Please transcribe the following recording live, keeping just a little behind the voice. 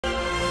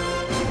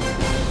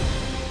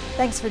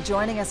Thanks for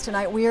joining us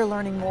tonight. We are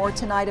learning more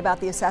tonight about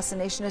the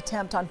assassination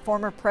attempt on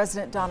former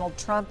President Donald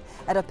Trump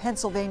at a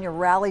Pennsylvania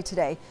rally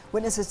today.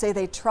 Witnesses say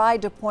they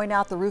tried to point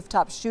out the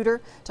rooftop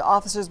shooter to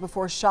officers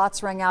before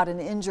shots rang out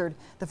and injured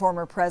the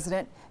former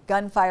president.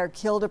 Gunfire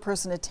killed a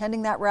person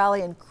attending that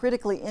rally and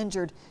critically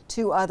injured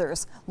two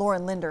others.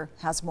 Lauren Linder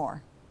has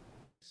more.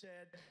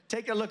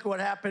 Take a look at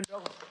what happened.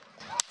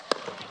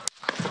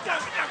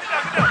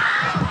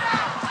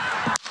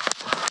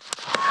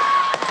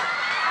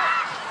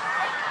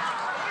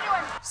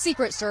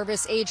 Secret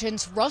Service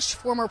agents rushed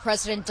former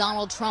President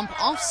Donald Trump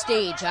off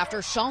stage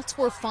after shots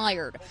were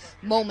fired,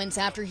 moments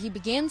after he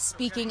began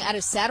speaking at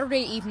a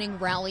Saturday evening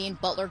rally in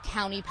Butler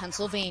County,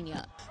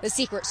 Pennsylvania. The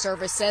Secret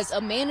Service says a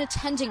man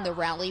attending the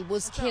rally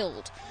was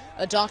killed.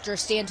 A doctor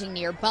standing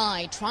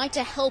nearby tried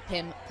to help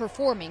him,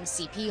 performing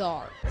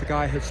CPR. The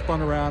guy had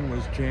spun around,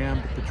 was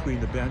jammed between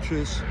the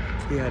benches.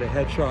 He had a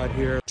headshot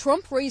here.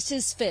 Trump raised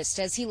his fist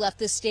as he left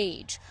the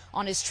stage.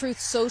 On his Truth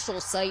Social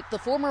site, the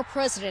former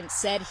president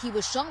said he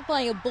was shot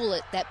by a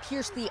bullet that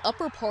pierced the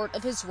upper part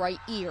of his right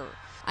ear.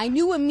 I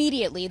knew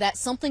immediately that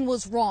something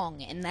was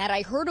wrong and that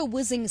I heard a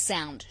whizzing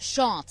sound,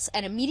 shots,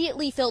 and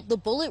immediately felt the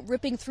bullet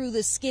ripping through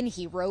the skin,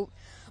 he wrote.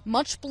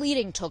 Much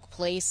bleeding took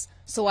place,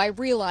 so I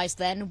realized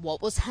then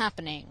what was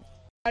happening.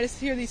 I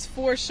just hear these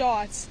 4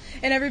 shots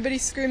and everybody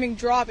screaming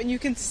drop, and you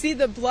can see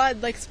the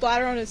blood like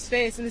splatter on his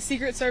face, and the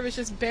Secret Service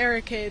just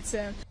barricades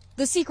him.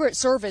 The Secret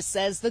Service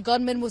says the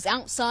gunman was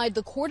outside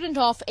the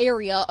cordoned-off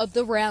area of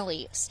the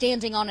rally,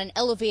 standing on an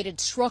elevated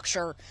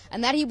structure,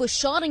 and that he was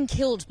shot and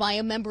killed by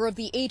a member of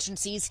the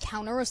agency's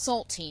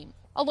counter-assault team.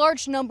 A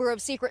large number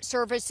of Secret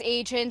Service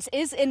agents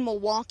is in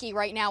Milwaukee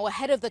right now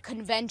ahead of the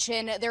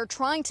convention. They're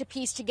trying to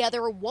piece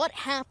together what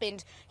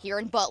happened here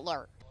in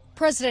Butler.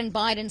 President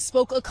Biden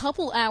spoke a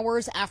couple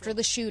hours after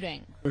the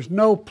shooting. There's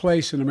no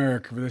place in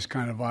America for this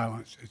kind of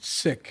violence. It's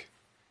sick.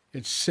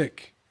 It's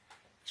sick.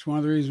 It's one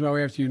of the reasons why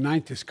we have to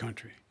unite this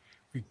country.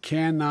 We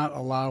cannot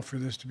allow for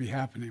this to be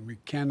happening. We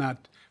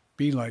cannot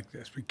be like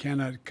this. We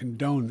cannot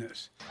condone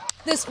this.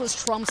 This was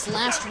Trump's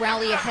last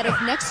rally ahead of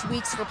next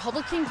week's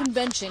Republican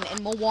convention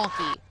in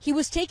Milwaukee. He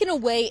was taken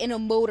away in a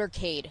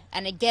motorcade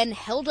and again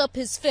held up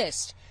his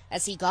fist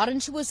as he got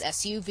into his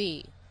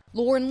SUV.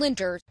 Lauren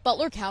Linder,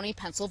 Butler County,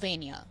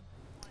 Pennsylvania.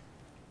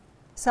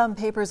 Some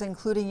papers,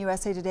 including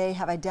USA Today,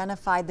 have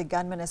identified the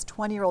gunman as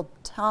 20-year-old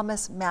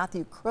Thomas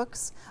Matthew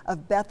Crooks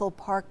of Bethel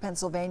Park,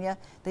 Pennsylvania.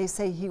 They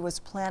say he was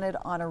planted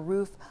on a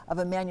roof of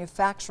a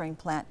manufacturing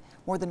plant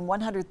more than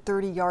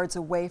 130 yards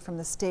away from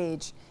the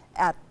stage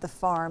at the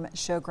farm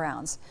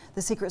showgrounds.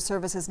 The Secret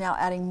Service is now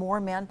adding more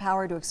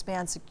manpower to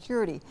expand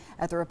security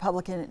at the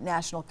Republican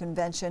National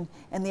Convention,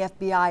 and the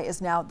FBI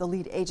is now the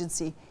lead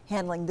agency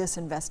handling this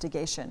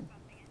investigation.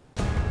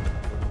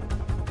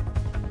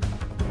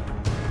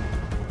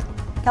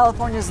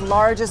 California's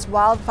largest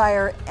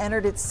wildfire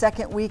entered its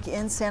second week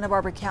in Santa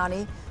Barbara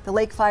County. The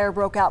lake fire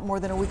broke out more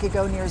than a week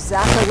ago near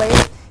Zaca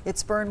Lake.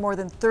 It's burned more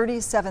than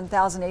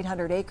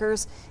 37,800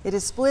 acres. It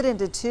is split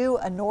into two,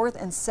 a north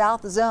and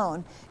south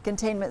zone.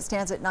 Containment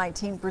stands at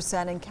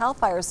 19%, and CAL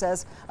FIRE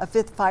says a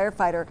 5th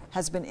firefighter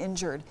has been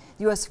injured.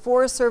 U.S.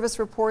 Forest Service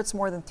reports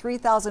more than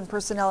 3,000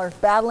 personnel are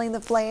battling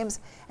the flames,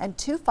 and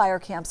 2 fire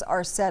camps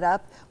are set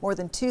up. More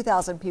than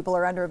 2,000 people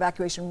are under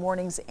evacuation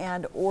warnings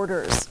and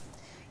orders.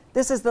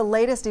 This is the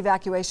latest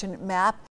evacuation map.